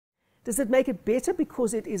Does it make it better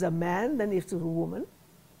because it is a man than if it was a woman?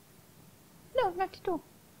 No, not at all.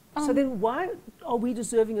 So then why are we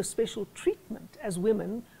deserving of special treatment as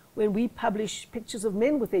women when we publish pictures of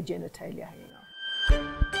men with their genitalia hanging out?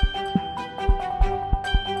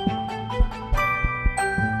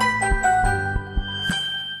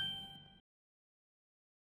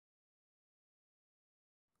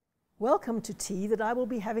 Welcome to tea that I will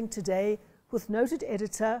be having today with noted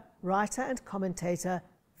editor, writer and commentator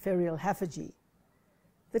Ferial Haffajee.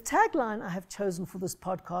 The tagline I have chosen for this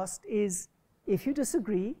podcast is, "If you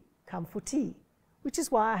disagree, come for tea," which is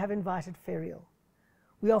why I have invited Ferial.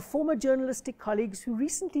 We are former journalistic colleagues who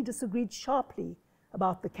recently disagreed sharply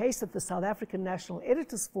about the case that the South African National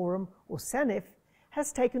Editors Forum, or SANEF,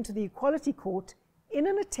 has taken to the Equality Court in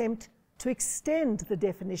an attempt to extend the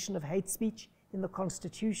definition of hate speech in the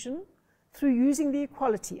Constitution through using the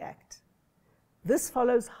Equality Act. This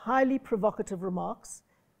follows highly provocative remarks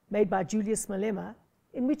made by Julius Malema,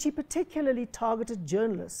 in which he particularly targeted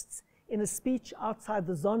journalists in a speech outside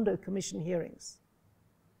the Zondo Commission hearings.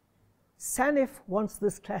 SANEF wants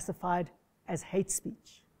this classified as hate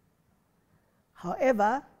speech.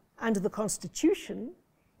 However, under the Constitution,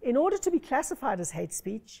 in order to be classified as hate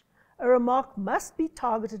speech, a remark must be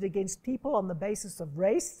targeted against people on the basis of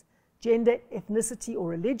race, gender, ethnicity, or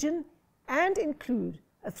religion, and include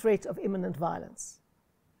a threat of imminent violence.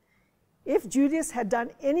 If Julius had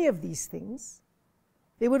done any of these things,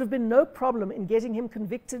 there would have been no problem in getting him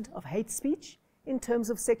convicted of hate speech in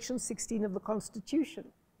terms of Section 16 of the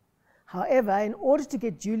Constitution. However, in order to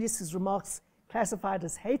get Julius's remarks classified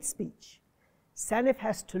as hate speech, SANEF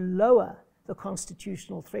has to lower the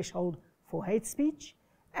constitutional threshold for hate speech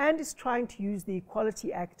and is trying to use the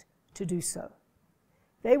Equality Act to do so.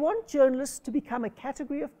 They want journalists to become a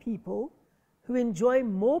category of people who enjoy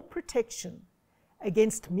more protection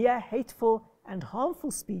against mere hateful and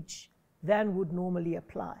harmful speech than would normally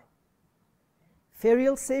apply.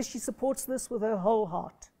 Ferial says she supports this with her whole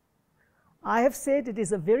heart. I have said it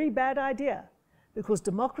is a very bad idea because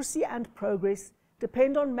democracy and progress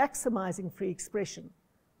depend on maximizing free expression,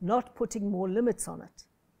 not putting more limits on it.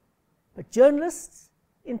 But journalists,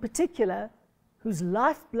 in particular, whose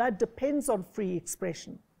lifeblood depends on free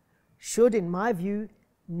expression, should, in my view,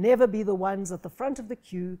 never be the ones at the front of the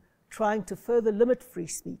queue trying to further limit free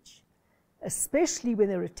speech, especially when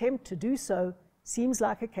their attempt to do so seems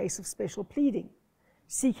like a case of special pleading,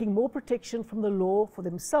 seeking more protection from the law for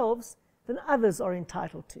themselves than others are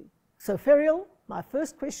entitled to. So, Ferial, my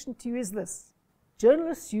first question to you is this.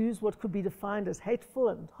 Journalists use what could be defined as hateful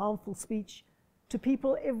and harmful speech to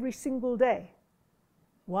people every single day.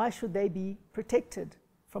 Why should they be protected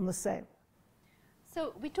from the same?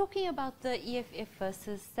 So we're talking about the EFF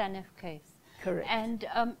versus SANEF case. Correct.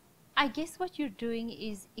 And I guess what you're doing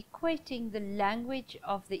is equating the language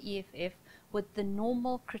of the EFF with the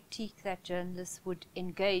normal critique that journalists would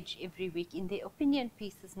engage every week in their opinion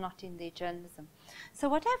pieces, not in their journalism. So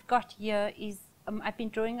what I've got here is, I've been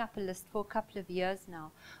drawing up a list for a couple of years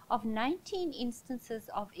now, of 19 instances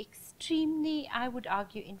of extremely, I would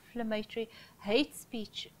argue, inflammatory hate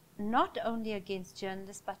speech, not only against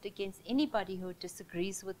journalists, but against anybody who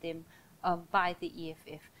disagrees with them by the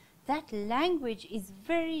EFF. That language is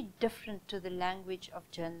very different to the language of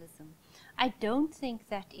journalism. I don't think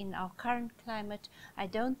that in our current climate, I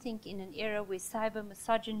don't think in an era where cyber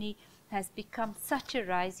misogyny has become such a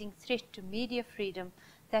rising threat to media freedom,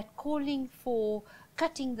 that calling for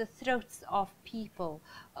cutting the throats of people,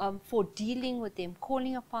 for dealing with them,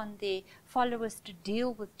 calling upon their followers to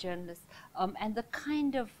deal with journalists, and the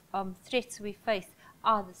kind of threats we face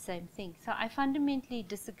are the same thing. So I fundamentally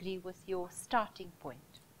disagree with your starting point.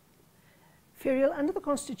 Ferial, under the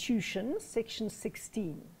Constitution, Section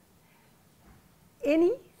 16,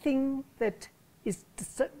 anything that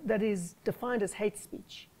is defined as hate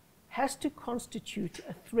speech has to constitute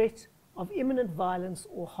a threat of imminent violence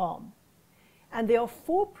or harm. And there are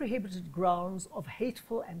 4 prohibited grounds of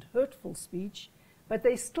hateful and hurtful speech, but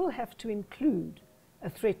they still have to include a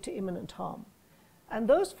threat to imminent harm. And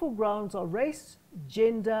those 4 grounds are race,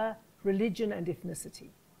 gender, religion, and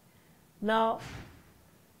ethnicity. Now,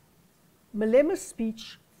 Malema's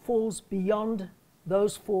speech falls beyond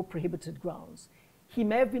those 4 prohibited grounds. He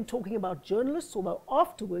may have been talking about journalists, although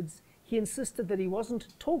afterwards he insisted that he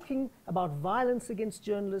wasn't talking about violence against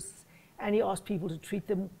journalists, and he asked people to treat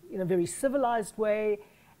them in a very civilized way,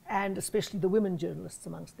 and especially the women journalists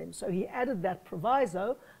amongst them. So he added that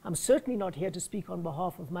proviso. I'm certainly not here to speak on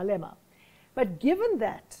behalf of Malema. But given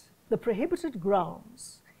that the prohibited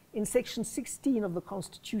grounds in Section 16 of the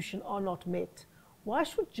Constitution are not met, why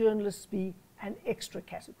should journalists be an extra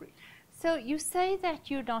category? So you say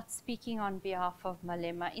that you're not speaking on behalf of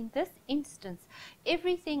Malema. In this instance,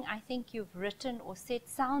 everything I think you've written or said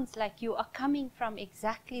sounds like you are coming from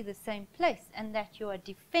exactly the same place and that you are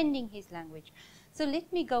defending his language. So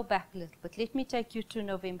let me go back a little bit. Let me take you to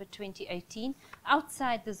November 2018,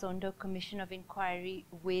 outside the Zondo Commission of Inquiry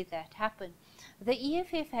where that happened. The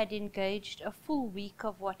EFF had engaged a full week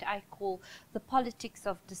of what I call the politics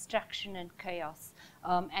of distraction and chaos,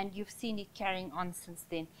 and you've seen it carrying on since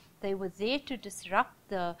then. They were there to disrupt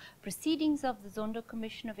the proceedings of the Zondo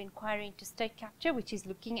Commission of Inquiry into State Capture, which is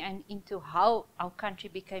looking into how our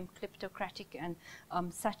country became kleptocratic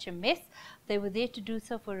and such a mess. They were there to do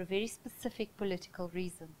so for a very specific political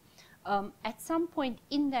reason. At some point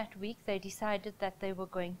in that week, they decided that they were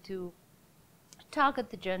going to target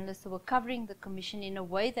the journalists who were covering the commission in a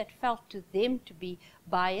way that felt to them to be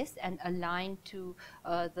biased and aligned to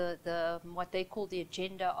what they call the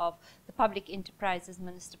agenda of the Public Enterprises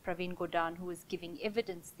Minister Pravin Gordhan, who was giving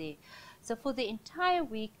evidence there. So for the entire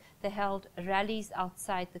week, they held rallies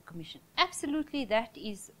outside the commission. Absolutely, that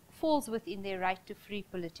falls within their right to free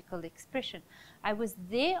political expression. I was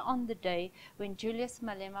there on the day when Julius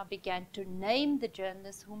Malema began to name the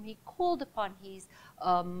journalists whom he called upon his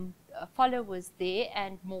followers there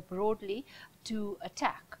and more broadly to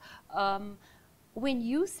attack. When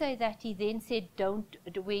you say that he then said don't,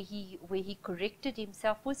 where he corrected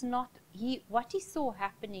himself, was not what he saw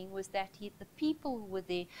happening was that the people who were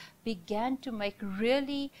there began to make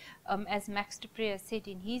really, as Max du Preez said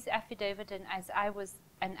in his affidavit, and as I was,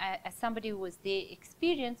 and as somebody who was there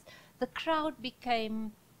experienced, the crowd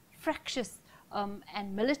became fractious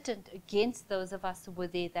and militant against those of us who were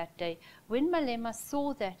there that day. When Malema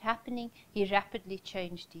saw that happening, he rapidly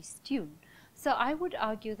changed his tune. So I would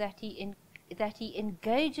argue that he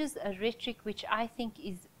engages a rhetoric which I think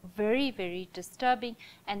is very, very disturbing,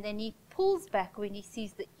 and then he pulls back when he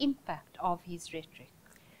sees the impact of his rhetoric.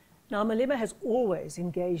 Now, Malema has always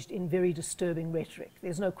engaged in very disturbing rhetoric.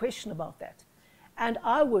 There's no question about that. And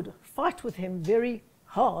I would fight with him very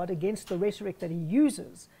hard against the rhetoric that he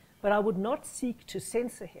uses, but I would not seek to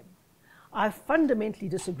censor him. I fundamentally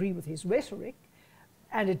disagree with his rhetoric,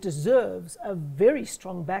 and it deserves a very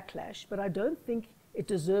strong backlash, but I don't think it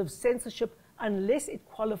deserves censorship unless it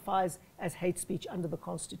qualifies as hate speech under the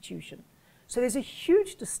Constitution. So there's a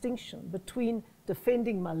huge distinction between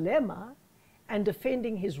defending Malema and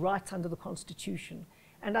defending his rights under the Constitution.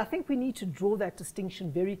 And I think we need to draw that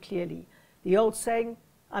distinction very clearly. The old saying,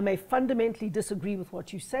 I may fundamentally disagree with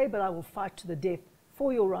what you say, but I will fight to the death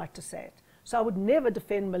for your right to say it. So I would never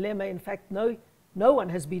defend Malema. In fact, no one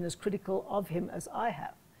has been as critical of him as I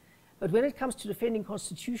have. But when it comes to defending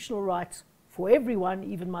constitutional rights for everyone,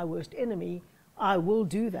 even my worst enemy, I will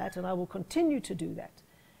do that, and I will continue to do that.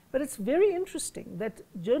 But it's very interesting that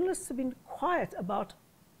journalists have been quiet about,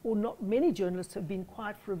 or not many journalists have been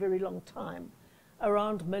quiet for a very long time,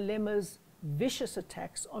 around Malema's vicious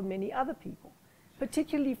attacks on many other people,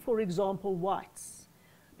 particularly, for example, whites,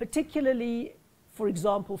 particularly, for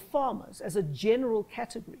example, farmers as a general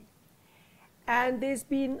category. And there's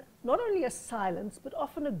been not only a silence, but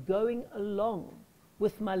often a going along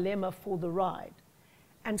with Malema for the ride.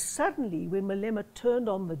 And suddenly, when Malema turned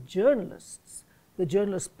on the journalists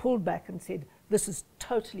pulled back and said, this is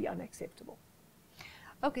totally unacceptable.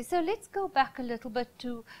 Okay, so let's go back a little bit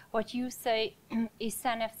to what you say is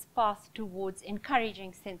SANEF's path towards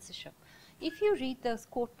encouraging censorship. If you read those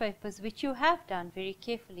court papers, which you have done very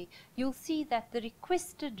carefully, you'll see that the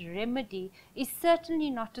requested remedy is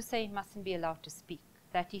certainly not to say he mustn't be allowed to speak,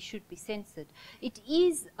 that he should be censored. It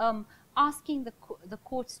is asking the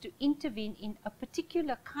courts to intervene in a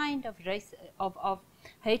particular kind of of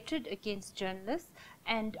hatred against journalists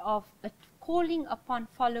and of calling upon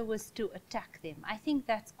followers to attack them. I think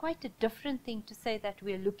that's quite a different thing to say that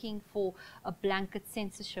we're looking for a blanket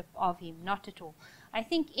censorship of him. Not at all. I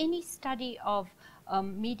think any study of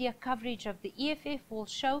media coverage of the EFF will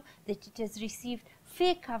show that it has received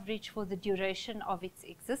fair coverage for the duration of its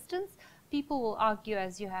existence. People will argue,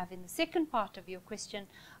 as you have in the second part of your question,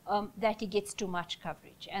 that he gets too much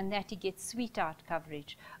coverage and that he gets sweetheart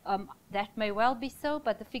coverage. That may well be so,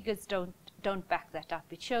 but the figures don't back that up.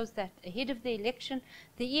 It shows that ahead of the election,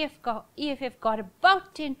 the EFF got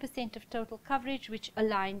about 10% of total coverage, which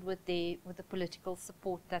aligned with the political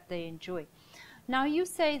support that they enjoy. Now, you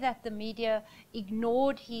say that the media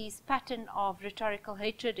ignored his pattern of rhetorical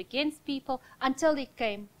hatred against people until it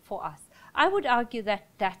came for us. I would argue that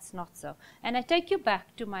that's not so. And I take you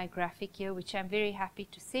back to my graphic here, which I'm very happy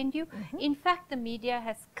to send you. Mm-hmm. In fact, the media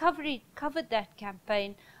has covered that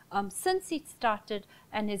campaign since it started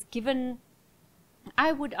and has given,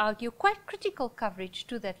 I would argue, quite critical coverage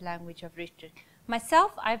to that language of rhetoric.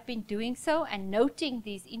 Myself, I've been doing so and noting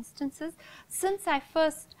these instances since I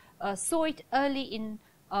first saw it early in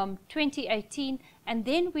 2018, and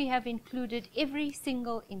then we have included every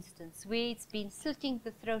single instance where it's been slitting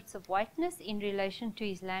the throats of whiteness in relation to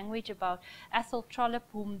his language about Athol Trollip,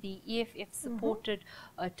 whom the EFF supported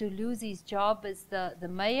to lose his job as the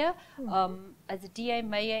mayor, as a DA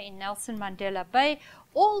mayor in Nelson Mandela Bay,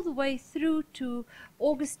 all the way through to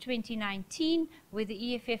August 2019, where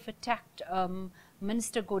the EFF attacked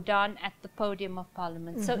Minister Gordhan at the podium of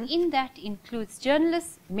Parliament. So in that includes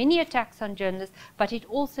journalists, many attacks on journalists, but it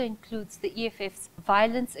also includes the EFF's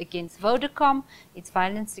violence against Vodacom, its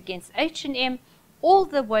violence against H&M, all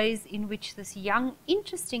the ways in which this young,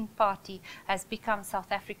 interesting party has become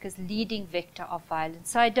South Africa's leading vector of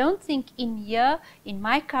violence. So I don't think in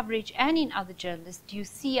my coverage and in other journalists, do you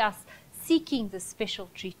see us seeking this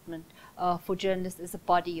special treatment for journalists as a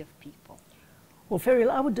body of people. Well,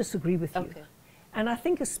 Ferial, I would disagree with you. And I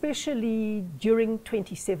think especially during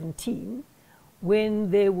 2017,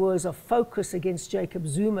 when there was a focus against Jacob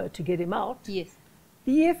Zuma to get him out, yes,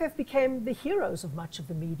 the EFF became the heroes of much of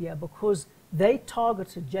the media because they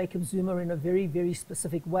targeted Jacob Zuma in a very, very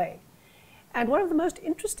specific way. And one of the most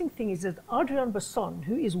interesting things is that Adrian Basson,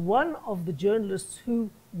 who is one of the journalists who,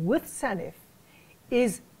 with SANEF,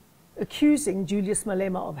 is accusing Julius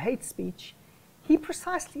Malema of hate speech, he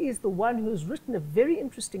precisely is the one who has written a very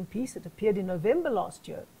interesting piece that appeared in November last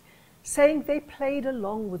year, saying they played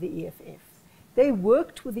along with the EFF. They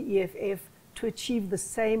worked with the EFF to achieve the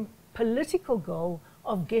same political goal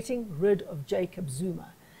of getting rid of Jacob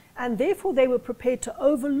Zuma. And therefore they were prepared to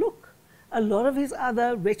overlook a lot of his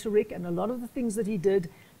other rhetoric and a lot of the things that he did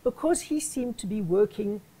because he seemed to be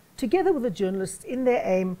working together with the journalists in their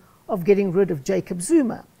aim of getting rid of Jacob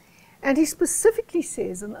Zuma. And he specifically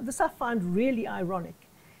says, and this I find really ironic,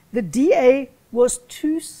 the DA was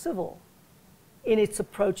too civil in its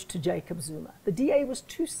approach to Jacob Zuma. The DA was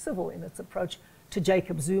too civil in its approach to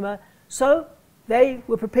Jacob Zuma, so they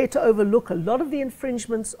were prepared to overlook a lot of the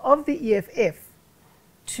infringements of the EFF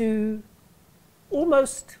to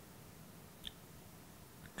almost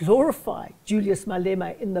glorify Julius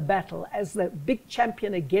Malema in the battle as the big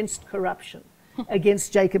champion against corruption,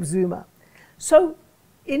 against Jacob Zuma. So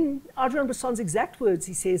in Adrian Basson's exact words,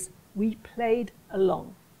 he says, we played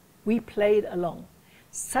along. We played along.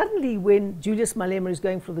 Suddenly, when Julius Malema is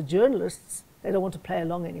going for the journalists, they don't want to play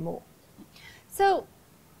along anymore. So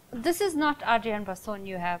this is not Adrian Basson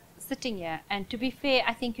you have sitting here. And to be fair,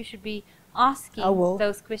 I think you should be asking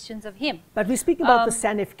those questions of him. But we speak about the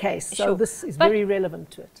SANEF case, so this is very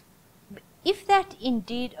relevant to it. If that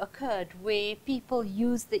indeed occurred, where people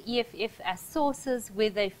used the EFF as sources, where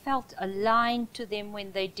they felt aligned to them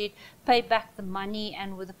when they did pay back the money,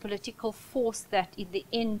 and with a political force that in the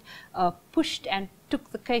end pushed and took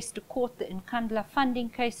the case to court, the Nkandla funding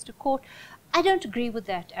case to court, I don't agree with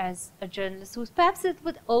that as a journalist who's perhaps a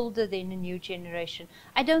bit older than a new generation.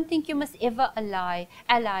 I don't think you must ever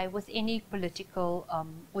ally with any political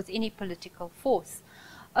force.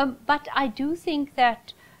 But I do think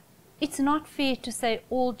that it's not fair to say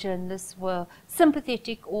all journalists were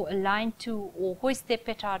sympathetic or aligned to or hoist their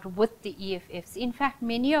petard with the EFFs. In fact,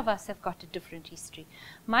 many of us have got a different history.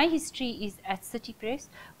 My history is at City Press,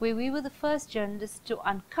 where we were the first journalists to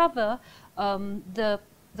uncover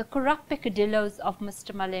the corrupt peccadillos of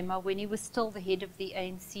Mr. Malema when he was still the head of the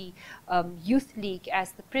ANC Youth League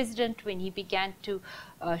as the president, when he began to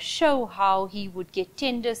show how he would get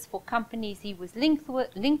tenders for companies he was linked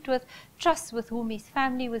with, trusts with whom his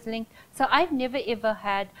family was linked. So I've never ever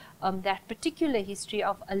had that particular history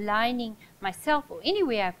of aligning myself or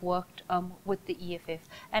anywhere I've worked with the EFF.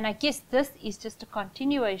 And I guess this is just a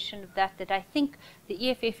continuation of that I think the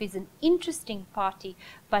EFF is an interesting party,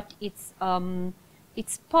 but its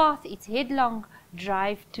path, its headlong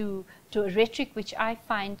drive to a rhetoric which I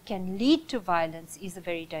find can lead to violence is a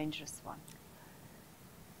very dangerous one.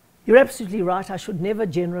 You're absolutely right. I should never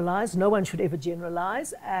generalize. No one should ever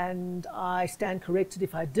generalize. And I stand corrected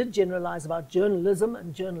if I did generalize about journalism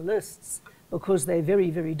and journalists, because they're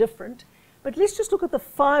very, very different. But let's just look at the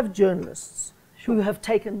 5 journalists who have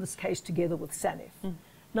taken this case together with SANEF.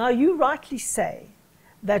 Now, you rightly say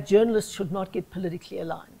that journalists should not get politically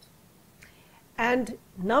aligned. And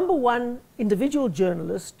number one individual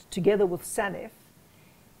journalist, together with SANEF,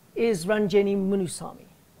 is Ranjeni Munusamy.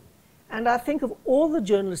 And I think of all the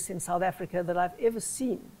journalists in South Africa that I've ever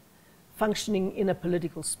seen functioning in a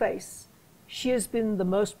political space, she has been the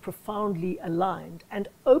most profoundly aligned and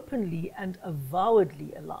openly and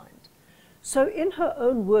avowedly aligned. So in her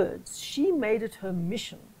own words, she made it her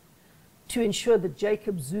mission to ensure that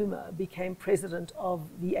Jacob Zuma became president of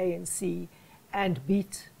the ANC and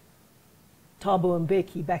beat Thabo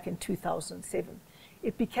Mbeki back in 2007.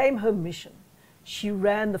 It became her mission. She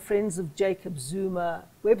ran the Friends of Jacob Zuma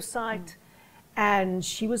website, and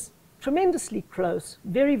she was tremendously close,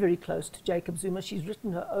 very, very close to Jacob Zuma. She's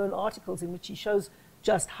written her own articles in which she shows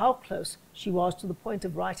just how close she was, to the point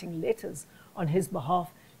of writing letters on his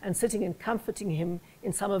behalf and sitting and comforting him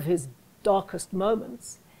in some of his darkest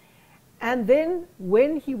moments. And then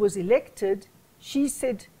when he was elected, she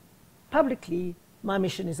said publicly, my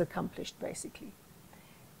mission is accomplished, basically.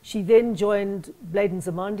 She then joined Blade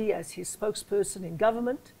Nzimande as his spokesperson in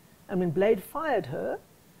government, and when Blade fired her,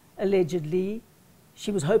 allegedly,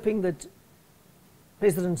 she was hoping that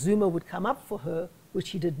President Zuma would come up for her, which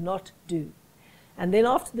he did not do. And then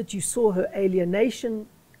after that, you saw her alienation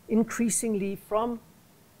increasingly from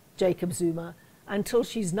Jacob Zuma, until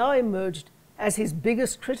she's now emerged as his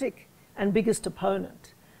biggest critic and biggest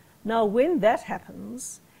opponent. Now, when that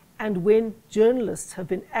happens, and when journalists have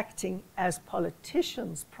been acting as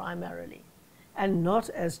politicians primarily and not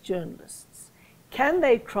as journalists, can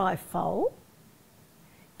they cry foul?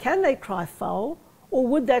 Can they cry foul? Or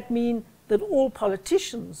would that mean that all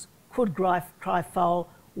politicians could cry foul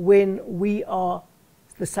when we are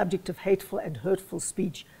the subject of hateful and hurtful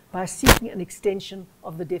speech by seeking an extension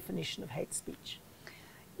of the definition of hate speech?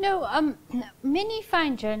 No, many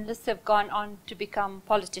fine journalists have gone on to become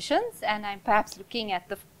politicians, and I'm perhaps looking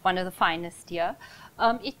at one of the finest here.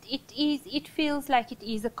 It feels like it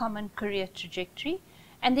is a common career trajectory,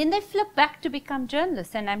 and then they flip back to become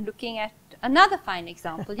journalists, and I'm looking at another fine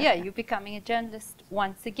example here. You're becoming a journalist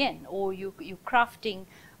once again, or you're crafting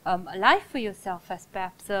a life for yourself as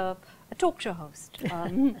perhaps a talk show host.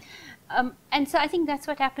 And so I think that's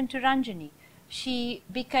what happened to Ranjani. She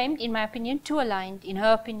became, in my opinion, too aligned, in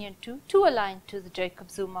her opinion too aligned to the Jacob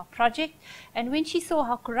Zuma project. And when she saw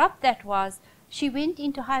how corrupt that was, she went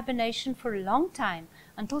into hibernation for a long time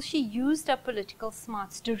until she used her political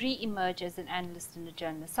smarts to re-emerge as an analyst and a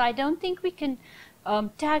journalist. So I don't think we can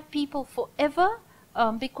tag people forever,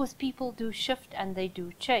 because people do shift and they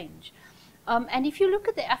do change. And if you look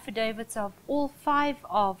at the affidavits of all 5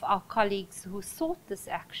 of our colleagues who sought this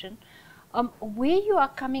action, where you are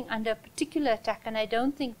coming under a particular attack, and I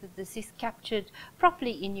don't think that this is captured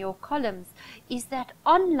properly in your columns, is that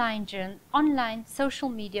online social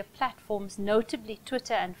media platforms, notably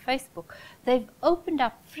Twitter and Facebook, they've opened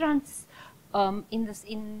up fronts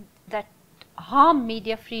in that harm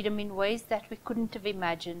media freedom in ways that we couldn't have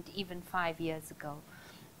imagined even 5 years ago.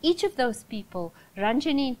 Each of those people,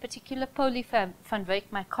 Ranjani in particular, Polly van Wyk,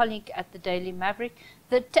 my colleague at the Daily Maverick,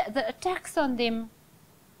 the attacks on them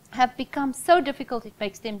have become so difficult it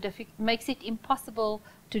makes it impossible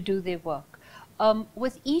to do their work.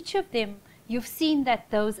 With each of them, you've seen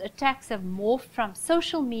that those attacks have morphed from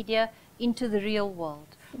social media into the real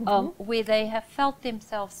world, where they have felt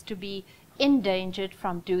themselves to be endangered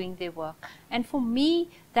from doing their work. And for me,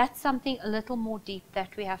 that's something a little more deep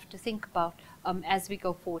that we have to think about as we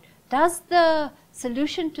go forward. Does the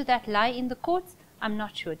solution to that lie in the courts? I'm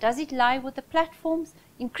not sure. Does it lie with the platforms?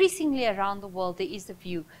 Increasingly around the world, there is a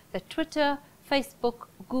view that Twitter, Facebook,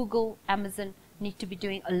 Google, Amazon need to be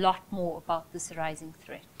doing a lot more about this rising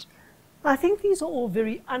threat. I think these are all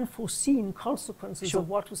very unforeseen consequences of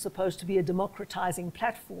what was supposed to be a democratizing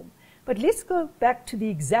platform. But let's go back to the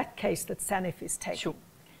exact case that SANEF is taking.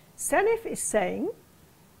 SANEF is saying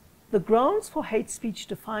the grounds for hate speech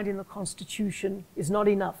defined in the Constitution is not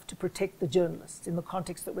enough to protect the journalists in the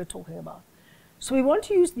context that we're talking about. So we want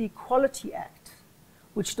to use the Equality Act,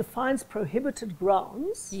 which defines prohibited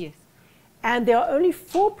grounds. Yes. And there are only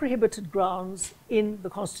 4 prohibited grounds in the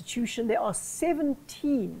Constitution. There are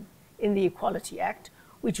 17 in the Equality Act,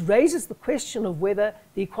 which raises the question of whether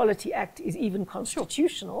the Equality Act is even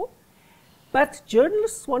constitutional. But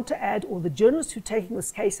journalists want to add, or the journalists who are taking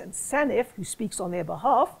this case, and SANEF, who speaks on their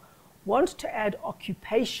behalf, want to add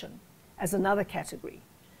occupation as another category.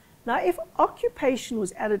 Now, if occupation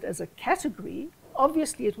was added as a category,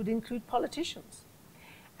 obviously it would include politicians.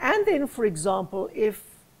 And then, for example, if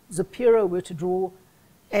Zapiro were to draw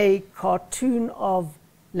a cartoon of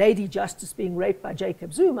Lady Justice being raped by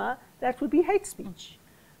Jacob Zuma, that would be hate speech.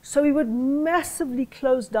 So we would massively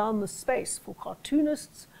close down the space for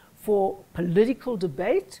cartoonists, for political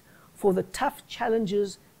debate, for the tough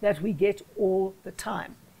challenges that we get all the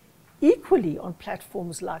time. Equally on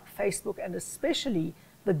platforms like Facebook, and especially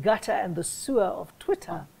the gutter and the sewer of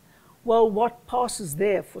Twitter, well, what passes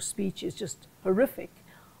there for speech is just horrific,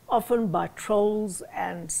 often by trolls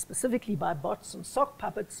and specifically by bots and sock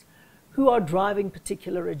puppets who are driving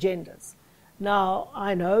particular agendas. Now,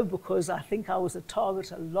 I know, because I think I was a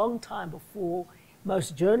target a long time before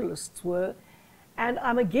most journalists were, And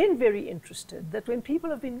I'm again very interested that when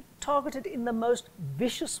people have been targeted in the most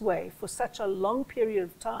vicious way for such a long period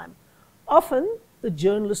of time, often the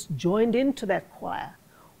journalists joined into that choir,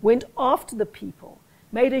 went after the people,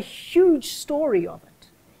 made a huge story of it,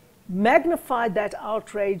 magnified that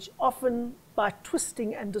outrage, often by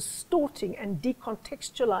twisting and distorting and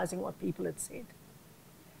decontextualizing what people had said.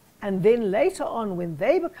 And then later on, when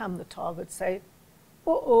they become the target, say,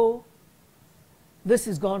 uh-oh, this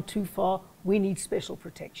has gone too far, we need special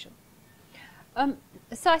protection.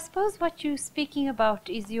 So I suppose what you're speaking about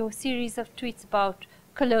is your series of tweets about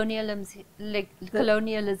colonialism's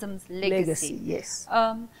legacy. Yes.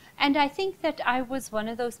 And I think that I was one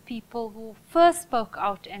of those people who first spoke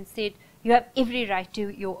out and said, you have every right to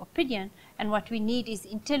your opinion, and what we need is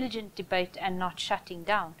intelligent debate and not shutting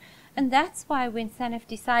down. And that's why when SANEF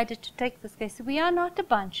decided to take this case, we are not a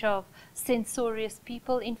bunch of censorious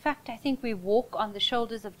people. In fact, I think we walk on the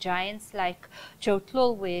shoulders of giants like Joe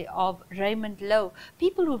Tlolwe, of Raymond Lowe,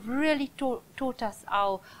 people who've really taught us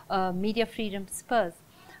our media freedom spurs.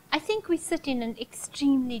 I think we sit in an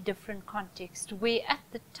extremely different context where at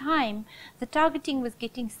the time the targeting was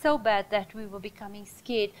getting so bad that we were becoming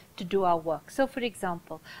scared to do our work. So for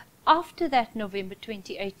example, after that November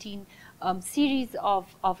 2018 series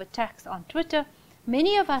of attacks on Twitter,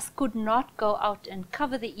 many of us could not go out and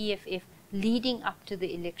cover the EFF leading up to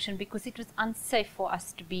the election because it was unsafe for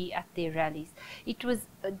us to be at their rallies. It was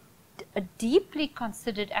a deeply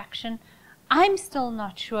considered action. I'm still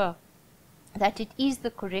not sure that it is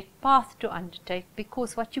the correct path to undertake,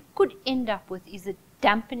 because what you could end up with is a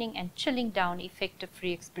dampening and chilling down effect of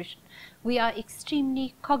free expression. We are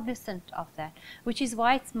extremely cognizant of that, which is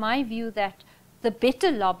why it's my view that the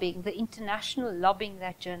better lobbying, the international lobbying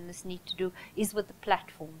that journalists need to do is with the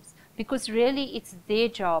platforms, because really it's their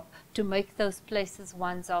job to make those places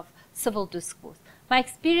ones of civil discourse. My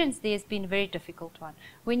experience there has been a very difficult one.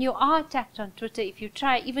 When you are attacked on Twitter, if you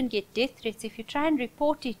try, even get death threats, if you try and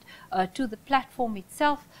report it to the platform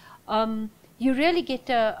itself, you really get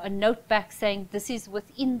a note back saying this is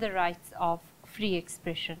within the rights of free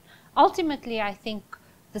expression. Ultimately, I think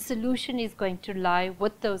the solution is going to lie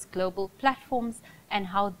with those global platforms and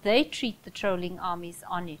how they treat the trolling armies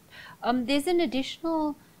on it. There's an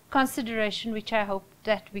additional consideration which I hope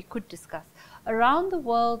that we could discuss. Around the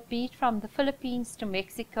world, be it from the Philippines to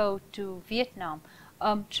Mexico to Vietnam,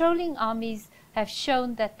 trolling armies have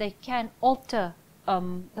shown that they can alter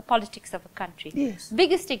the politics of a country. Yes.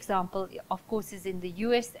 Biggest example, of course, is in the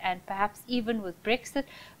US and perhaps even with Brexit.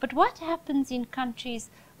 But what happens in countries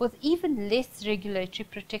with even less regulatory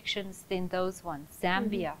protections than those ones?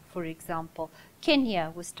 Zambia, for example.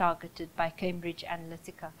 Kenya was targeted by Cambridge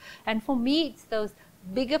Analytica. And for me, it's those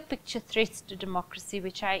bigger picture threats to democracy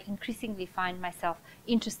which I increasingly find myself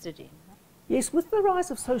interested in. Yes, with the rise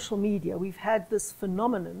of social media, we've had this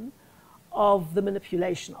phenomenon of the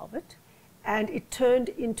manipulation of it, and it turned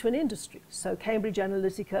into an industry. So Cambridge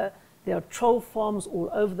Analytica, there are troll farms all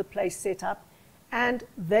over the place set up, and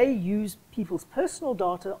they use people's personal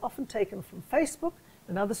data, often taken from Facebook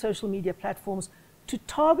and other social media platforms, to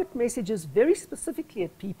target messages very specifically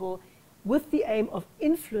at people with the aim of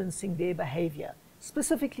influencing their behavior,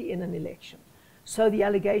 specifically in an election. So the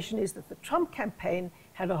allegation is that the Trump campaign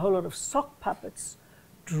had a whole lot of sock puppets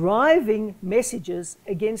driving messages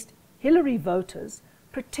against Hillary voters,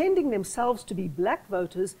 pretending themselves to be black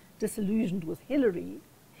voters disillusioned with Hillary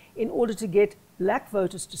in order to get black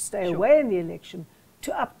voters to stay away in the election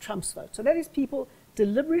to up Trump's vote. So that is people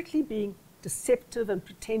deliberately being deceptive and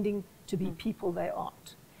pretending to be people they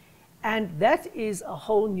aren't. And that is a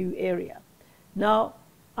whole new area. Now,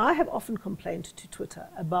 I have often complained to Twitter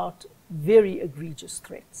about very egregious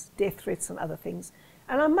threats, death threats and other things,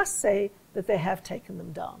 and I must say that they have taken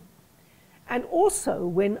them down. And also,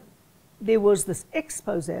 when there was this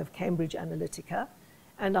expose of Cambridge Analytica,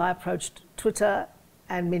 and I approached Twitter,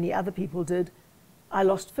 and many other people did, I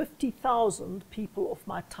lost 50,000 people off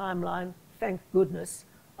my timeline, thank goodness,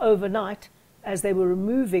 overnight, as they were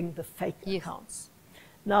removing the fake accounts.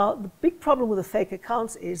 Now, the big problem with the fake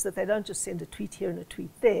accounts is that they don't just send a tweet here and a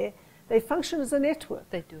tweet there. They function as a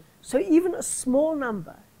network. They do. So even a small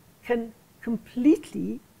number can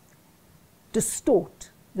completely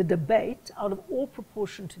distort the debate out of all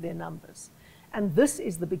proportion to their numbers. And this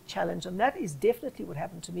is the big challenge. And that is definitely what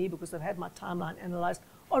happened to me, because I've had my timeline analyzed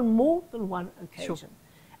on more than one occasion. Sure.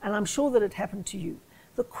 And I'm sure that it happened to you.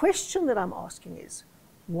 The question that I'm asking is,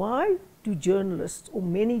 why do journalists, or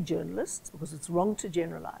many journalists, because it's wrong to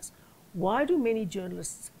generalize, why do many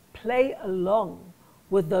journalists play along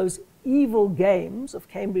with those evil games of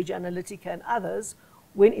Cambridge Analytica and others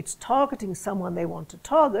when it's targeting someone they want to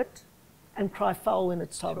target, and cry foul when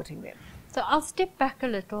it's targeting them? So I'll step back a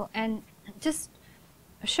little and just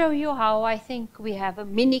show you how I think we have a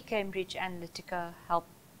mini Cambridge Analytica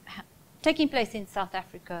taking place in South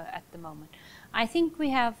Africa at the moment. I think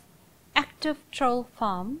we have active troll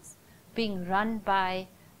farms being run by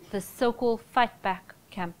the so-called Fight Back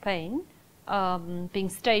campaign being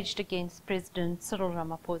staged against President Cyril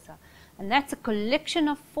Ramaphosa. And that's a collection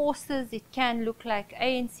of forces. It can look like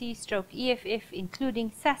ANC stroke EFF,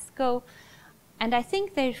 including SASCO. And I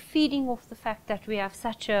think they're feeding off the fact that we have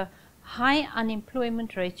such a high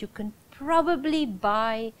unemployment rate. You can probably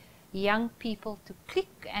buy young people to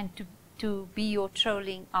click and to be your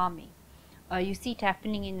trolling army. You see it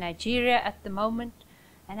happening in Nigeria at the moment.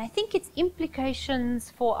 And I think its implications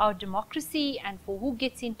for our democracy and for who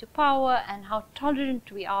gets into power and how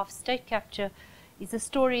tolerant we are of state capture is a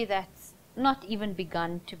story that's not even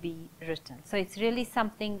begun to be written. So it's really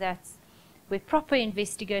something that's where proper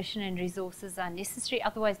investigation and resources are necessary.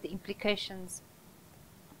 Otherwise, the implications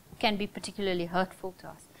can be particularly hurtful to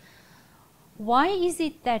us. Why is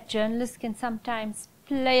it that journalists can sometimes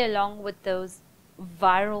play along with those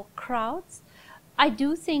viral crowds? I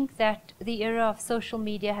do think that the era of social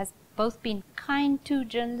media has both been kind to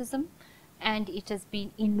journalism and it has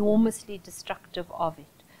been enormously destructive of it.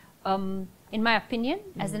 In my opinion,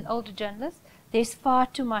 as an older journalist, there's far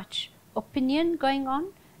too much opinion going on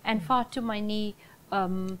and far too many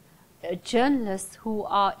journalists who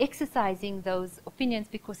are exercising those opinions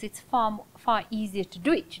because it's far easier to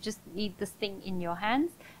do it. You just need this thing in your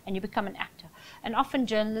hands and you become an actor. And often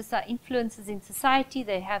journalists are influencers in society.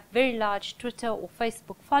 They have very large Twitter or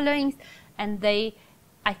Facebook followings, and they,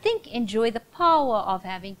 I think, enjoy the power of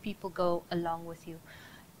having people go along with you.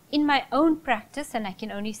 In my own practice, and I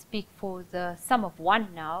can only speak for the sum of one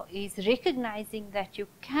now, is recognizing that you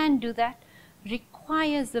can do that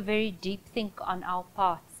requires a very deep think on our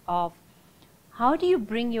parts of how do you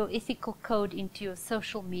bring your ethical code into your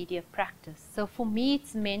social media practice. So for me,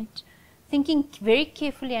 it's meant thinking very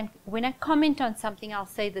carefully, and when I comment on something, I'll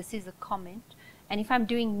say this is a comment. And if I'm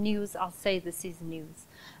doing news, I'll say this is news.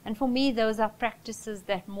 And for me, those are practices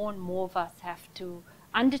that more and more of us have to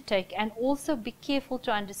undertake, and also be careful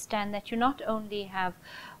to understand that you not only have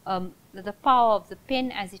the power of the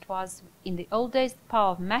pen as it was in the old days, the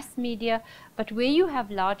power of mass media, but where you have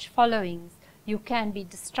large followings, you can be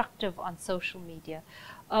destructive on social media.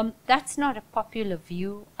 That's not a popular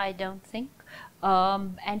view, I don't think.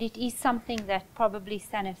 And it is something that probably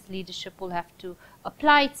SANEF's leadership will have to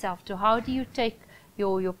apply itself to. How do you take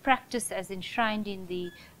your practice as enshrined in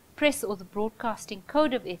the press or the broadcasting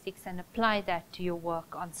code of ethics and apply that to your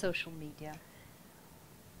work on social media?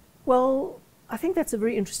 Well, I think that's a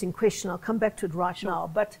very interesting question. I'll come back to it right now.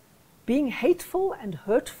 But being hateful and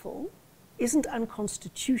hurtful isn't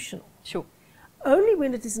unconstitutional. Sure. Only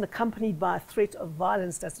when it isn't accompanied by a threat of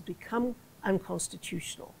violence does it become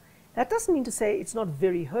unconstitutional. That doesn't mean to say it's not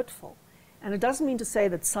very hurtful. And it doesn't mean to say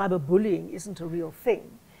that cyberbullying isn't a real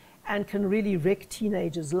thing and can really wreck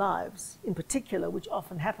teenagers' lives in particular, which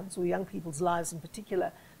often happens, or young people's lives in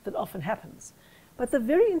particular, that often happens. But the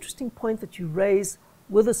very interesting point that you raise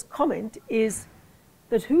with this comment is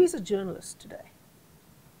that who is a journalist today?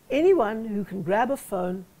 Anyone who can grab a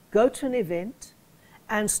phone, go to an event,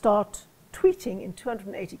 and start tweeting in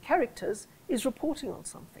 280 characters is reporting on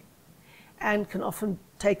something, and can often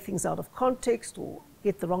take things out of context or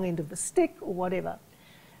get the wrong end of the stick or whatever.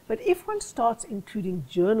 But if one starts including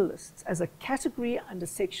journalists as a category under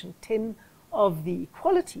Section 10 of the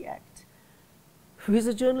Equality Act, who is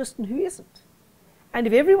a journalist and who isn't? And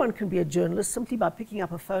if everyone can be a journalist simply by picking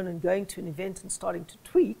up a phone and going to an event and starting to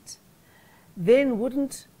tweet, then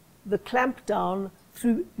wouldn't the clampdown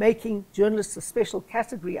through making journalists a special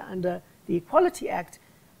category under the Equality Act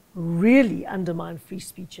really undermine free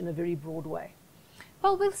speech in a very broad way?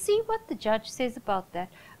 Well, we'll see what the judge says about that.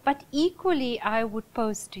 But equally, I would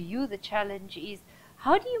pose to you the challenge is,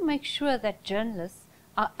 how do you make sure that journalists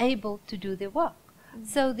are able to do their work?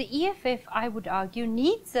 So the EFF, I would argue,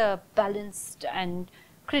 needs a balanced and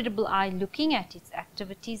credible eye looking at its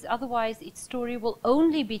activities. Otherwise, its story will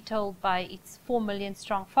only be told by its 4 million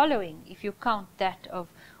strong following. If you count that of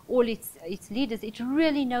all its leaders, it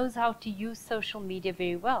really knows how to use social media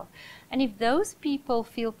very well. And if those people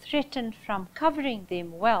feel threatened from covering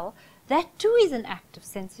them well, that too is an act of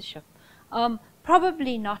censorship.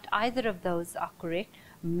 Probably not either of those are correct.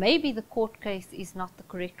 Maybe the court case is not the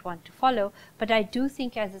correct one to follow, but I do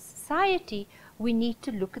think as a society we need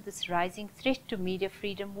to look at this rising threat to media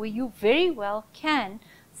freedom, where you very well can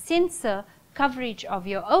censor coverage of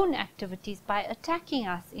your own activities by attacking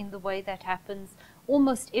us in the way that happens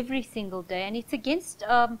almost every single day. And it's against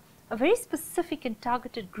a very specific and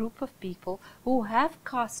targeted group of people who have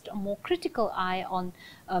cast a more critical eye on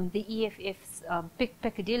the EFF's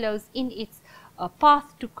peccadillos in its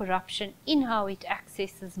path to corruption, in how it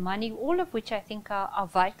accesses money, all of which I think are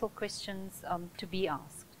vital questions to be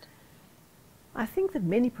asked. I think that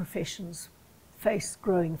many professions face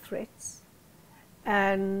growing threats,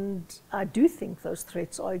 and I do think those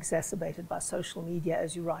threats are exacerbated by social media,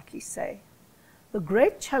 as you rightly say. The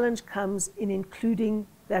great challenge comes in including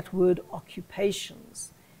that word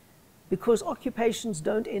occupations, because occupations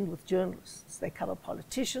don't end with journalists. They cover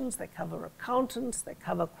politicians, they cover accountants, they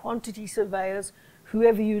cover quantity surveyors,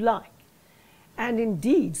 whoever you like. And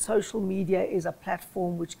indeed, social media is a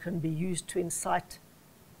platform which can be used to incite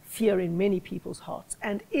fear in many people's hearts,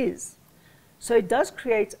 and is. So it does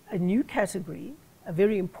create a new category, a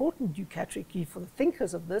very important new category for the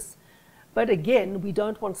thinkers of this. But again, we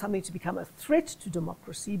don't want something to become a threat to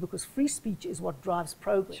democracy, because free speech is what drives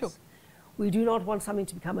progress. Sure. We do not want something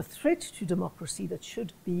to become a threat to democracy that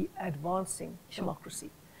should be advancing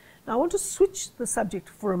democracy. Now, I want to switch the subject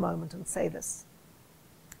for a moment and say this.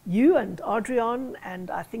 You and Adrian and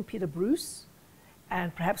I think Peter Bruce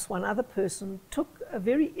and perhaps one other person took a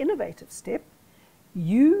very innovative step.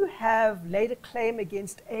 You have laid a claim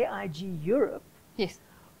against AIG Europe. Yes.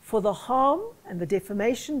 For the harm and the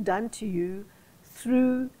defamation done to you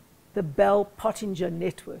through the Bell Pottinger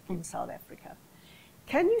network in South Africa.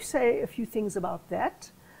 Can you say a few things about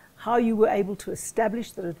that? How you were able to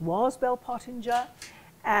establish that it was Bell Pottinger,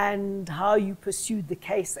 and how you pursued the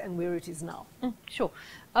case and where it is now? Sure.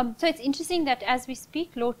 So it's interesting that as we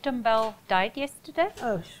speak, Lord Bell died yesterday.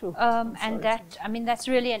 Oh, sure. And that, I mean, that's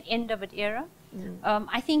really an end of an era.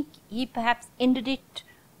 I think he perhaps ended it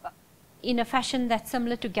in a fashion that's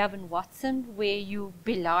similar to Gavin Watson, where you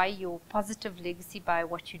belie your positive legacy by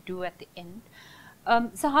what you do at the end.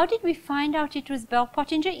 So how did we find out it was Bell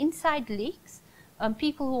Pottinger? Inside leaks.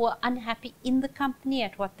 People who were unhappy in the company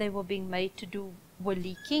at what they were being made to do were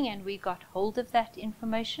leaking, and we got hold of that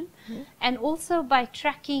information. And also by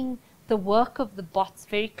tracking the work of the bots,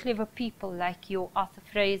 very clever people like your Arthur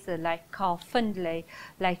Fraser, like Carl Findlay,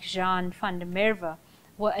 like Jean van der Merwe,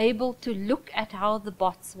 were able to look at how the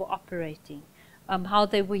bots were operating, how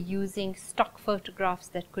they were using stock photographs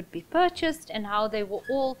that could be purchased, and how they were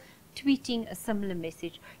all tweeting a similar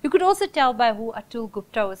message. You could also tell by who Atul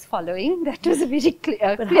Gupta was following. That was a very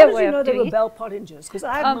clear, but clear how way did you know of they doing were it. Bell Pottingers? Because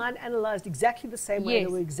I had mine analysed exactly the same way. Yes.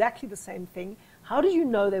 They were exactly the same thing. How did you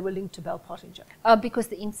know they were linked to Bell Pottinger? Because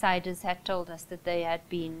the insiders had told us that they had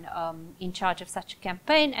been in charge of such a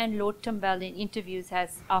campaign, and Lord Bell in interviews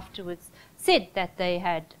has afterwards said that they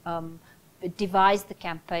had devised the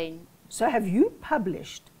campaign. So have you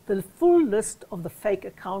published the full list of the fake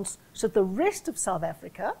accounts so that the rest of South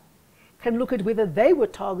Africa can look at whether they were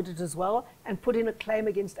targeted as well and put in a claim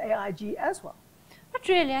against AIG as well? Not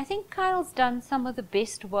really. I think Kyle's done some of the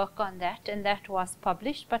best work on that, and that was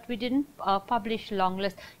published, but we didn't publish long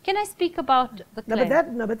list. Can I speak about the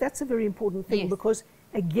claim? No, but that's a very important thing, Yes. because,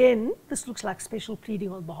 again, this looks like special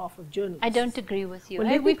pleading on behalf of journalists. I don't agree with you. Well,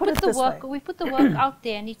 Hey, let me we put it put the this work. way. We put the work out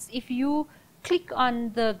there, and it's if you click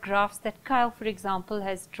on the graphs that Kyle, for example,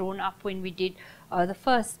 has drawn up when we did the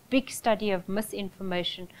first big study of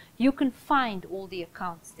misinformation, you can find all the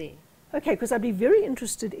accounts there. Okay, because I'd be very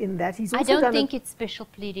interested in that. He's also I don't done think it's special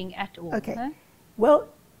pleading at all. Okay. Huh? Well,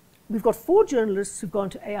 we've got 4 journalists who've gone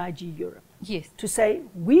to AIG Europe Yes. to say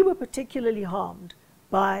we were particularly harmed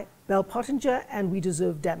by Bell Pottinger and we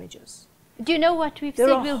deserve damages. Do you know what we've There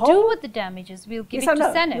said are we'll whole- do with the damages? We'll give Yes, I it to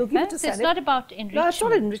know. SANEF. You'll give it huh? to So it's SANEF. not about enrichment. No, it's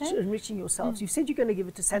not huh? enriching yourselves. You've said you're going to give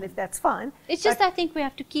it to SANEF. That's fine. It's just I think we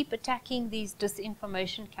have to keep attacking these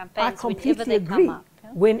disinformation I campaigns whenever completely they agree. come up. huh?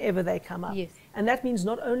 Whenever they come up. Yes. And that means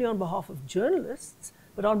not only on behalf of journalists,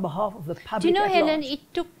 but on behalf of the public Do you know, at Helen, large.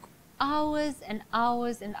 it took hours and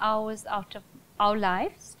hours and hours out of our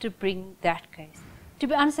lives to bring that case. To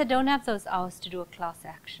be honest, I don't have those hours to do a class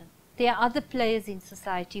action. There are other players in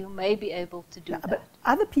society who may be able to do Yeah, that. but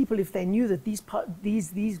other people, if they knew that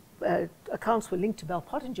these accounts were linked to Bell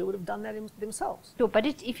Pottinger, would have done that themselves. No, but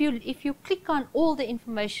if you click on all the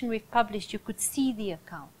information we've published, you could see the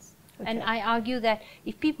accounts. And Okay. I argue that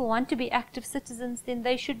if people want to be active citizens, then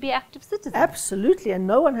they should be active citizens. Absolutely, and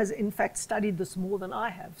no one has in fact studied this more than I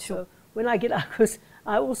have. Sure. So when I get out, because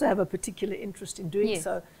I also have a particular interest in doing Yes.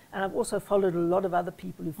 so, and I've also followed a lot of other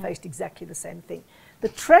people who faced exactly the same thing. The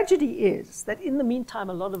tragedy is that in the meantime,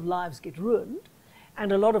 a lot of lives get ruined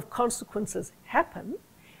and a lot of consequences happen.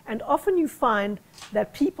 And often you find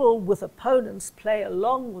that people with opponents play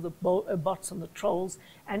along with the bots and the trolls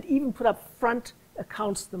and even put up front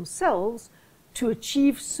accounts themselves to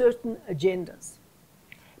achieve certain agendas.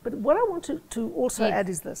 But what I want to also Yes. add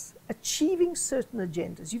is this: achieving certain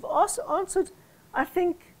agendas. You've also answered, I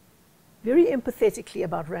think, very empathetically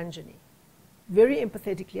about Ranjani. Very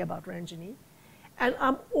empathetically about Ranjani. And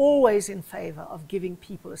I'm always in favor of giving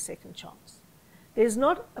people a second chance. There's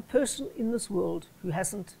not a person in this world who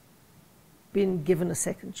hasn't been given a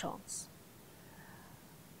second chance.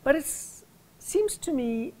 But it seems to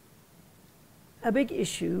me a big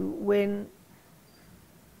issue when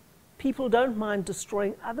people don't mind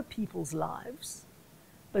destroying other people's lives,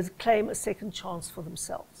 but claim a second chance for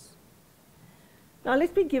themselves. Now,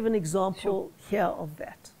 let me give an example here of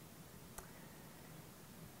that.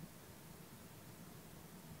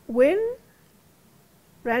 When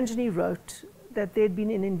Ranjani wrote that there'd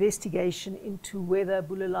been an investigation into whether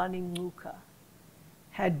Bulelani Ngcuka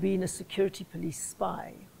had been a security police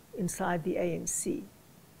spy inside the ANC,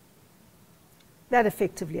 that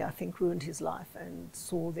effectively, I think, ruined his life and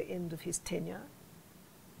saw the end of his tenure.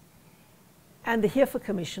 And the Haffajee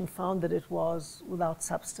Commission found that it was without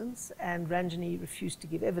substance, and Ranjani refused to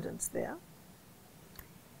give evidence there.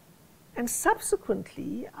 And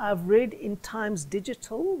subsequently, I've read in Times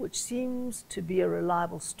Digital, which seems to be a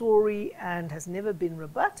reliable story and has never been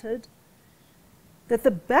rebutted, that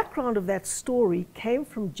the background of that story came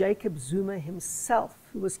from Jacob Zuma himself,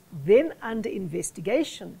 who was then under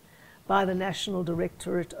investigation by the National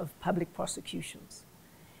Directorate of Public Prosecutions.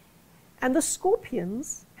 And the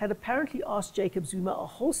Scorpions had apparently asked Jacob Zuma a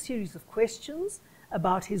whole series of questions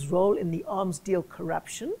about his role in the arms deal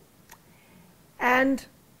corruption. And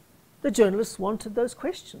the journalists wanted those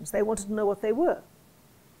questions. They wanted to know what they were.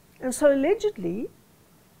 And so allegedly,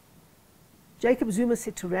 Jacob Zuma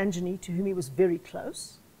said to Ranjani, to whom he was very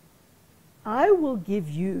close, I will give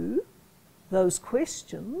you those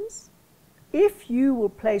questions if you will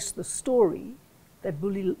place the story that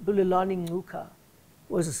Bulelani Ngcuka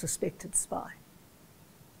was a suspected spy,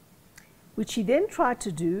 which he then tried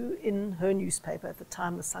to do in her newspaper at the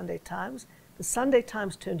time, the Sunday Times. The Sunday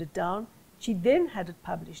Times turned it down. She then had it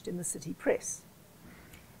published in the City Press,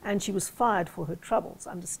 and she was fired for her troubles,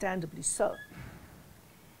 understandably so.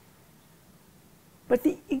 But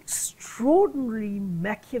the extraordinary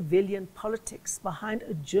Machiavellian politics behind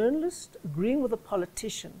a journalist agreeing with a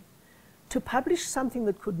politician to publish something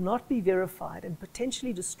that could not be verified and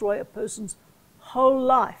potentially destroy a person's whole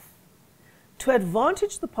life, to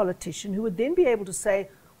advantage the politician who would then be able to say,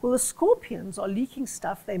 well, the Scorpions are leaking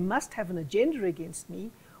stuff, they must have an agenda against me,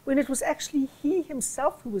 when it was actually he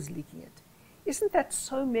himself who was leaking it. Isn't that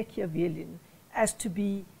so Machiavellian as to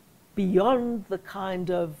be beyond the kind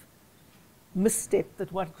of misstep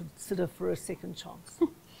that one could consider for a second chance?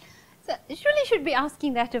 So you surely should be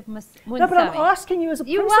asking that of Ms. Munsawi. No, but I'm asking you as a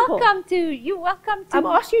principal. You're welcome to. I'm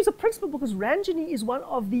asking you as a principal because Ranjani is one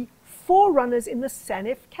of the forerunners in the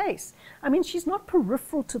SANEF case. I mean, she's not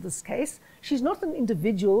peripheral to this case. She's not an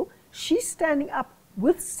individual. She's standing up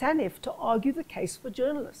with SANEF to argue the case for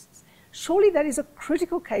journalists. Surely that is a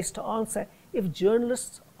critical case to answer if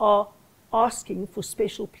journalists are asking for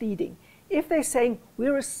special pleading. If they're saying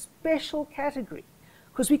we're a special category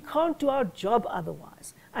because we can't do our job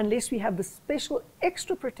otherwise unless we have the special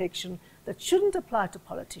extra protection that shouldn't apply to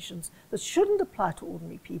politicians, that shouldn't apply to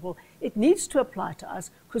ordinary people. It needs to apply to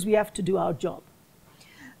us because we have to do our job.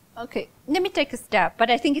 Okay, let me take a stab,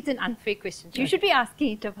 but I think it's an unfair question. You should be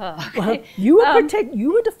asking it of her. Okay? Well, you were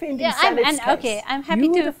you were defending yeah, SANEF's case. Okay, I'm happy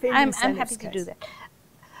to do that.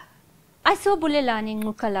 I saw Bulelani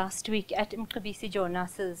Ngcuka last week at Mcebisi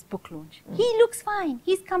Jonas's book launch. He looks fine.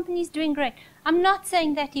 His company's doing great. I'm not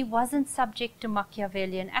saying that he wasn't subject to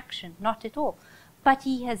Machiavellian action, not at all. But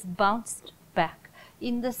he has bounced back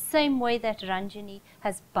in the same way that Ranjani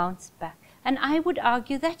has bounced back. And I would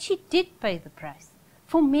argue that she did pay the price.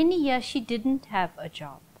 For many years, she didn't have a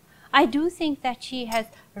job. I do think that she has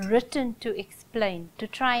written to explain, to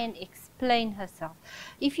try and explain herself.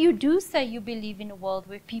 If you do say you believe in a world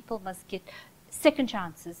where people must get second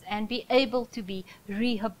chances and be able to be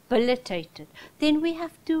rehabilitated, then we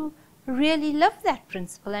have to really love that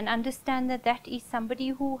principle and understand that that is somebody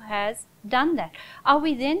who has done that. Are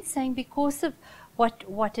we then saying because of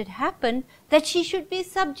what had happened that she should be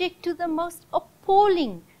subject to the most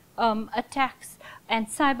appalling attacks and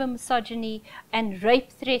cyber misogyny and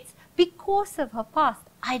rape threats because of her past?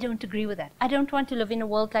 I don't agree with that. I don't want to live in a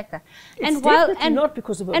world like that. It's definitely not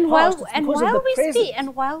because of her past, it's because of the present.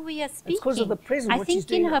 And while we are speaking, it's because of the present, I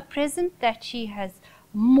think in her present that she has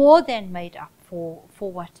more than made up for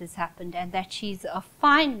what has happened, and that she's a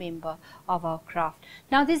fine member of our craft.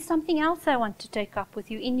 Now, there's something else I want to take up with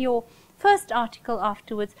you. In your first article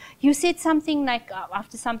afterwards, you said something like,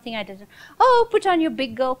 after something I did, oh, put on your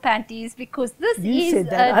big girl panties because this is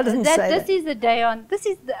a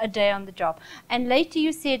day on the job. And later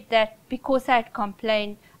you said that because I had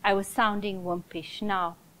complained, I was sounding wimpish.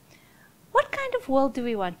 Now, what kind of world do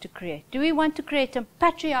we want to create? Do we want to create a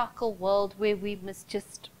patriarchal world where we must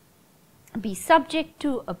just be subject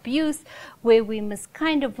to abuse, where we must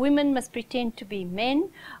women must pretend to be men?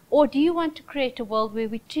 Or do you want to create a world where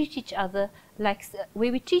we treat each other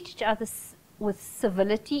with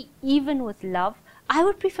civility, even with love? I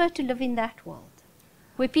would prefer to live in that world,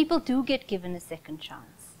 where people do get given a second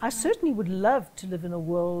chance. I certainly would love to live in a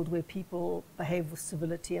world where people behave with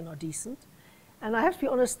civility and are decent. And I have to be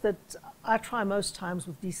honest that I try most times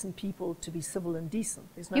with decent people to be civil and decent.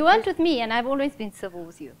 You weren't with me, and I've always been civil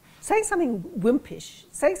with you. Saying something wimpish,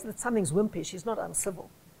 saying that something's wimpish is not uncivil.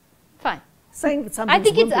 Think it's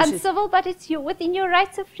uncivil, but it's within your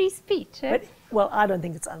rights of free speech. But, well, I don't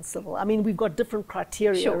think it's uncivil. I mean, we've got different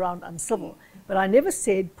criteria around uncivil. But I never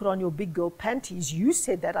said put on your big girl panties. You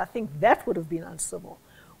said that. I think that would have been uncivil,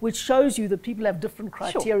 which shows you that people have different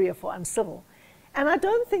criteria for uncivil. And I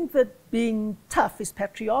don't think that being tough is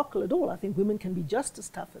patriarchal at all. I think women can be just as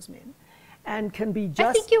tough as men and can be just...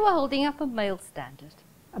 I think you were holding up a male standard.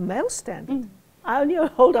 A male standard? I only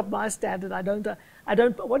hold up my standard. I don't...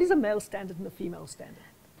 What is a male standard and a female standard?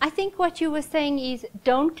 I think what you were saying is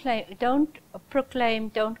don't claim, don't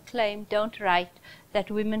write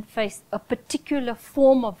that women face a particular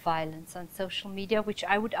form of violence on social media, which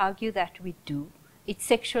I would argue that we do. It's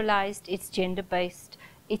sexualized, it's gender-based,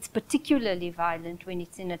 it's particularly violent when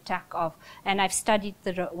it's in attack of, and I've studied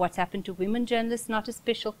what's happened to women journalists, not a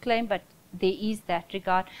special claim, but there is that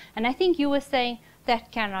regard. And I think you were saying that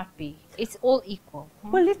cannot be. It's all equal.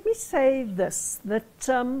 Well, let me say this, that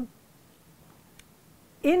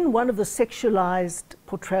in one of the sexualized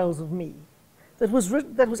portrayals of me, that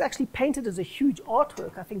was actually painted as a huge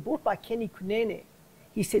artwork, I think bought by Kenny Kunene,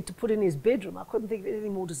 he said to put in his bedroom. I couldn't think of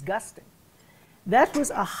anything more disgusting. That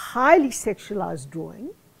was a highly sexualized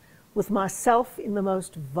drawing with myself in the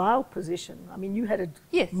most vile position. I mean, you had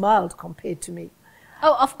it mild compared to me.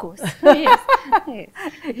 Oh, of course. Yes.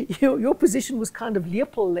 Your position was kind of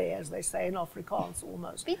Leopold, as they say in Afrikaans,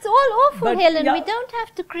 almost. It's all awful, but, Helen. Yeah, we don't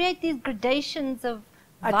have to create these gradations of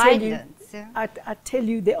violence. I tell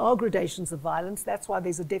you, there are gradations of violence. That's why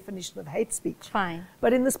there's a definition of hate speech. Fine.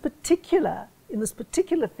 But in this particular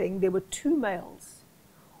thing, there were two males,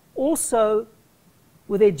 also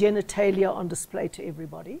with their genitalia on display to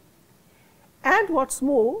everybody. And what's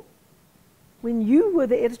more, when you were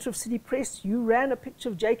the editor of City Press, you ran a picture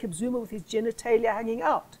of Jacob Zuma with his genitalia hanging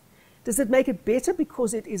out. Does it make it better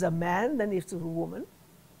because it is a man than if it's a woman?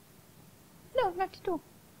 No, not at all.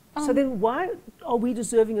 So then why are we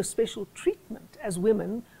deserving a special treatment as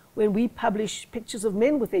women when we publish pictures of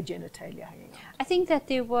men with their genitalia hanging out? I think that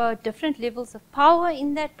there were different levels of power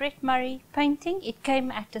in that Brett Murray painting. It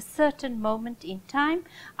came at a certain moment in time.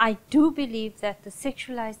 I do believe that the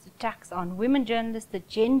sexualized attacks on women journalists, the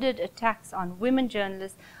gendered attacks on women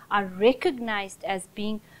journalists are recognized as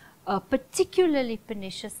being particularly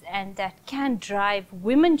pernicious, and that can drive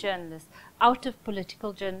women journalists out of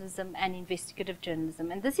political journalism and investigative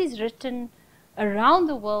journalism. And this is written around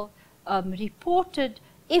the world, reported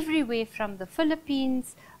everywhere from the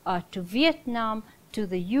Philippines to Vietnam to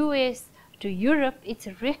the US to Europe. It's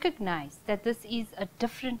recognized that this is a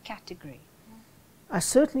different category. I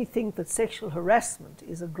certainly think that sexual harassment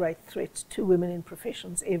is a great threat to women in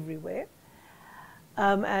professions everywhere.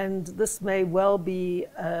 And this may well be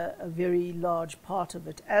a very large part of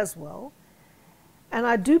it as well. And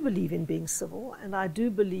I do believe in being civil, and I do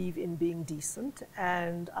believe in being decent,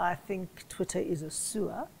 and I think Twitter is a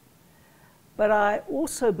sewer. But I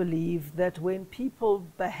also believe that when people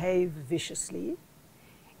behave viciously,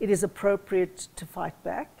 it is appropriate to fight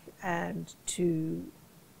back and to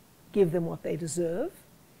give them what they deserve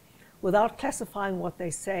without classifying what they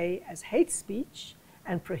say as hate speech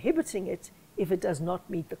and prohibiting it if it does not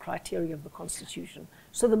meet the criteria of the Constitution.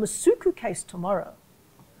 So the Masuku case tomorrow,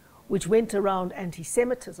 which went around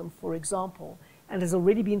anti-Semitism, for example, and has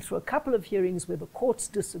already been through a couple of hearings where the courts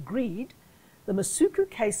disagreed, the Masuku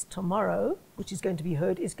case tomorrow, which is going to be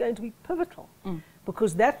heard, is going to be pivotal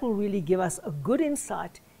because that will really give us a good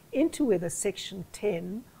insight into whether Section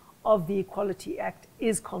 10 of the Equality Act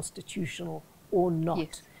is constitutional or not.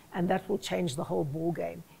 Yes. And that will change the whole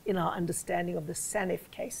ballgame in our understanding of the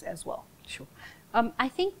Sanef case as well. Sure. I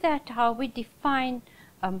think that how we define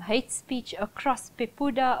hate speech across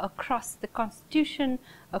Pepuda, across the Constitution,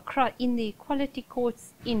 in the equality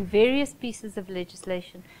courts, in various pieces of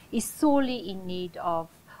legislation, is sorely in need of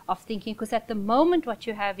of thinking, because at the moment what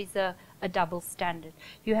you have is a double standard.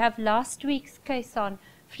 You have last week's case on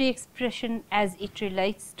free expression as it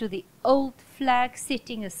relates to the old flag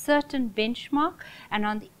setting a certain benchmark, and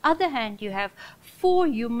on the other hand you have 4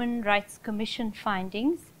 Human Rights Commission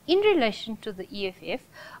findings in relation to the EFF,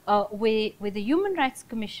 where the Human Rights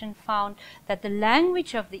Commission found that the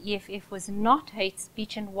language of the EFF was not hate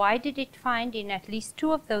speech. And why did it find in at least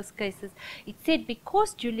 2 of those cases? It said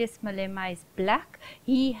because Julius Malema is black,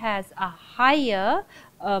 he has a higher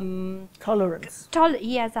tolerance.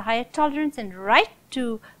 He has a higher tolerance and right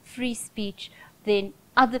to free speech than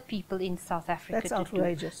other people in South Africa. That's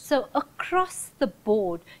outrageous. So across the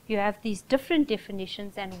board, you have these different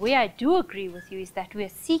definitions, and where I do agree with you is that we are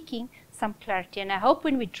seeking some clarity, and I hope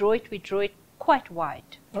when we draw it quite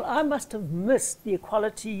wide. Well, I must have missed the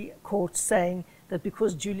Equality Court saying that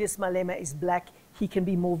because Julius Malema is black, he can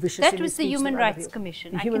be more vicious. That was the Human Rights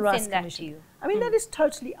Commission. I can send that to you. I mean, that is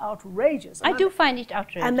totally outrageous. I do find it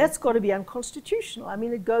outrageous. And that's got to be unconstitutional. I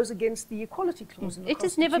mean, it goes against the Equality Clause in the It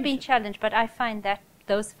has never been challenged, but I find that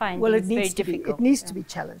those findings very difficult. It needs to be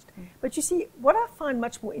challenged. But you see, what I find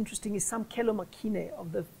much more interesting is Samkelo Makine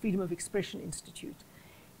of the Freedom of Expression Institute.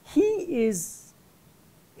 He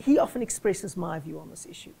often expresses my view on this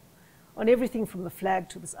issue, on everything from the flag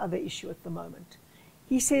to this other issue at the moment.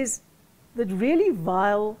 He says that really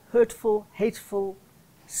vile, hurtful, hateful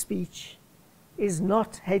speech is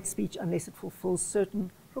not hate speech unless it fulfills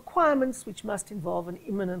certain requirements which must involve an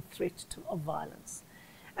imminent threat of violence.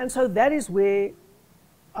 And so that is where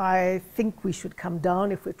I think we should come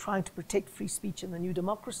down if we're trying to protect free speech in the new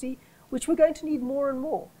democracy, which we're going to need more and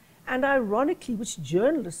more. And ironically, which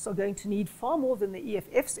journalists are going to need far more than the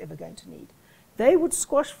EFF's ever going to need. They would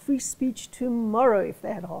squash free speech tomorrow if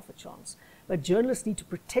they had half a chance. But journalists need to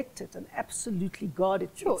protect it and absolutely guard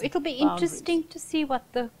it. Sure, it'll be interesting to see what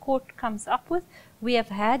the court comes up with. We have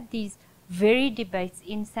had these very debates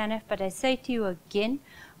in SANAF, but I say to you again,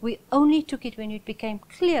 we only took it when it became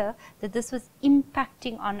clear that this was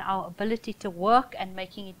impacting on our ability to work and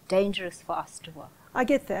making it dangerous for us to work. I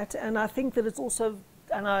get that, and I think that it's also,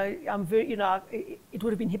 and I'm very, it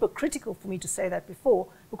would have been hypocritical for me to say that before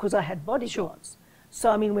because I had bodyguards. Sure. So,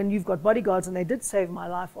 I mean, when you've got bodyguards, and they did save my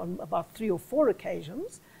life on about 3 or 4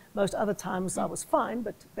 occasions, most other times I was fine,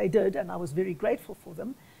 but they did, and I was very grateful for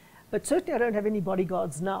them. But certainly I don't have any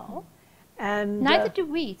bodyguards now. And neither do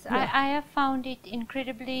we. Yeah. I have found it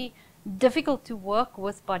incredibly difficult to work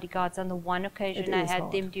with bodyguards. On the one occasion I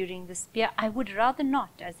had them during the spear. I would rather not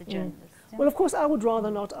as a journalist. Yeah. Well, of course, I would rather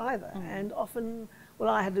not either. And often, well,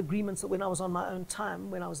 I had agreements that when I was on my own time,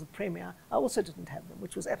 when I was the Premier, I also didn't have them,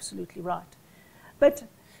 which was absolutely right. But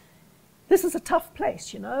this is a tough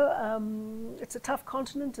place, it's a tough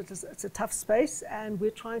continent, it's a tough space, and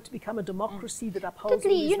we're trying to become a democracy that upholds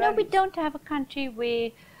all these values. We don't have a country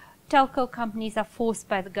where telco companies are forced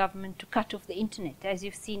by the government to cut off the internet, as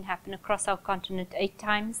you've seen happen across our continent 8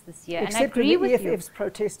 times this year. Except and I agree with the EFF's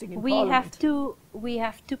protesting in Parliament. We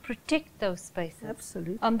have to protect those spaces.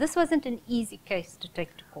 Absolutely. This wasn't an easy case to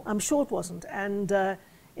take to court. I'm sure it wasn't, and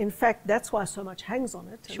in fact, that's why so much hangs on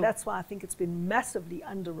it, and that's why I think it's been massively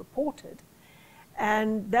underreported.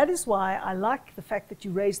 And that is why I like the fact that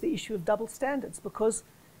you raised the issue of double standards, because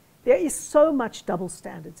there is so much double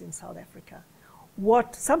standards in South Africa.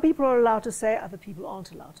 What some people are allowed to say, other people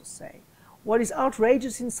aren't allowed to say. What is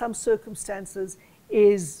outrageous in some circumstances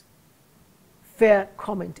is fair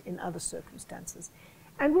comment in other circumstances.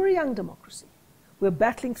 And we're a young democracy. We're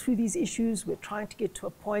battling through these issues. We're trying to get to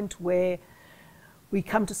a point where we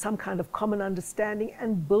come to some kind of common understanding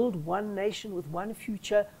and build one nation with one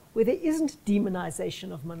future where there isn't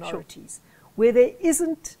demonization of minorities, where there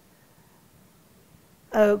isn't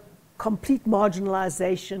a complete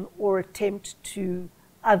marginalization or attempt to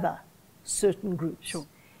other certain groups.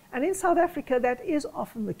 And in South Africa, that is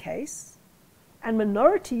often the case. And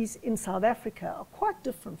minorities in South Africa are quite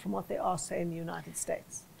different from what they are, say, in the United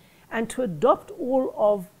States. And to adopt all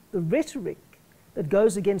of the rhetoric that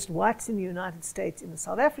goes against whites in the United States in the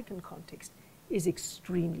South African context is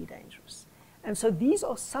extremely dangerous. And so these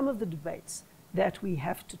are some of the debates that we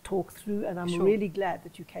have to talk through, and I'm really glad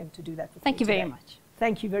that you came to do that with me Thank you today. very much.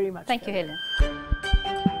 Thank you very much. Thank you, Helen.